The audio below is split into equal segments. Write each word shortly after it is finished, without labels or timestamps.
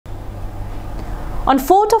On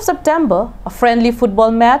 4th of September, a friendly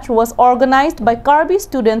football match was organized by Karbi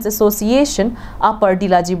Students Association Upper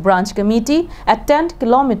Dillaji Branch Committee at 10th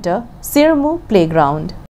Kilometer Sirmu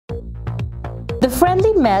Playground. The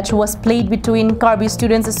friendly match was played between Karbi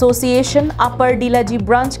Students Association Upper Dillaji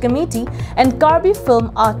Branch Committee and Karbi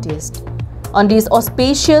Film Artist. On this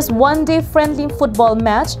auspicious one-day friendly football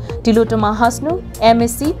match, Tilotoma Hasnu,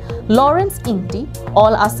 MSc, Lawrence Ingti,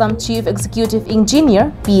 All Assam Chief Executive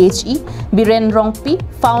Engineer, PHE, Biren Rongpi,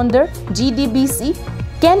 Founder, GDBC,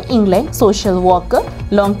 Ken Ingleng, Social Worker,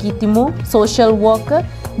 Longki Timu, Social Worker,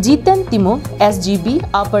 Jiten Timu, SGB,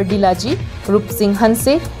 Upper Dillaji, Rup Singh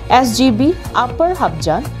Hanse, SGB, Upper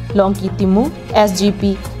Habjan, Longki Timu,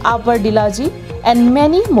 SGP, Upper Dillaji, and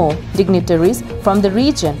many more dignitaries from the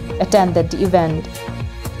region attended the event.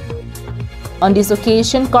 On this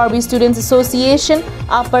occasion, Karbi Students Association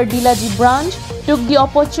Upper Dillaji Branch took the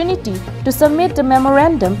opportunity to submit a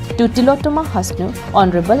memorandum to Tilotoma Hasnu,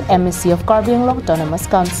 Honorable MSc of Karbi Autonomous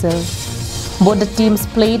Council. Both the teams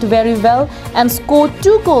played very well and scored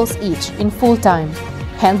 2 goals each in full time.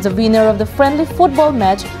 Hence, the winner of the friendly football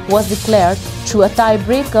match was declared through a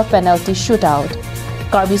tiebreaker penalty shootout.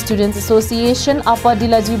 Karbi Students Association Upper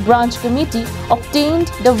Dillaji Branch Committee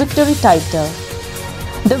obtained the victory title.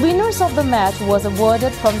 The winners of the match was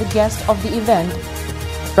awarded from the guest of the event.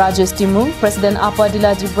 Rajesh Timu, President Upper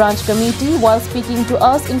Dillaji Branch Committee, while speaking to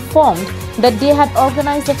us, informed that they had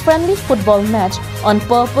organized a friendly football match on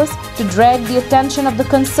purpose to drag the attention of the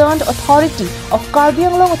concerned authority of Karbi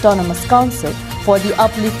Autonomous Council for the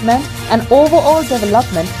upliftment and overall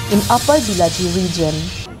development in Upper Dillaji region.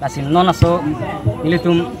 Asil non aso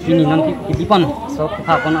ilitum ini non kipon so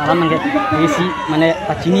hakon alam nge isi mane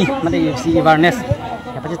pachini mane isi awareness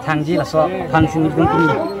ya pachi thangji la so phansin ilitum ini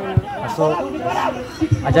aso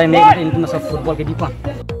ajai me ilitum so football ke dipon.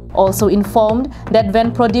 Also informed that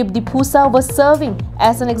when Pradip Dipusa was serving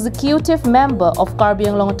as an executive member of Karbi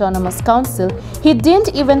Autonomous Council, he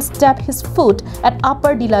didn't even step his foot at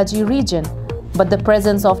Upper Dillaji region. But the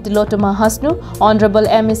presence of Tilotoma Hasnu, Honorable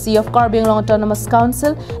MSc of Karbi Autonomous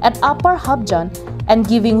Council at Upper Habjan, and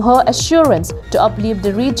giving her assurance to uplift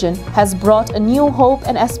the region has brought a new hope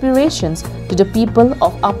and aspirations to the people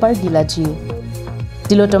of Upper Dillaji.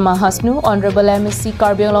 Tilotoma Hasnu, Honorable MSc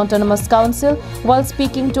Karbi Autonomous Council, while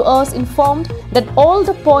speaking to us, informed that all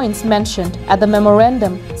the points mentioned at the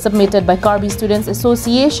memorandum submitted by Karbi Students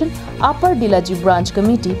Association Upper Dillaji Branch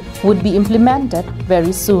Committee would be implemented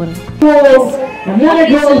very soon. May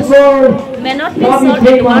not be solved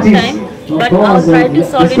in one time, but I'll try to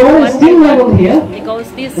solve it one by one,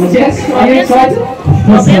 because these problems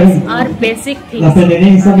are basic things.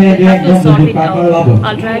 We have to sort it out.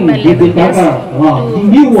 I'll try my level best to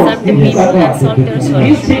serve the people and solve their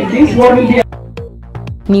solutions.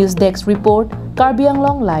 News Desk Report, Karbi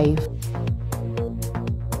Live.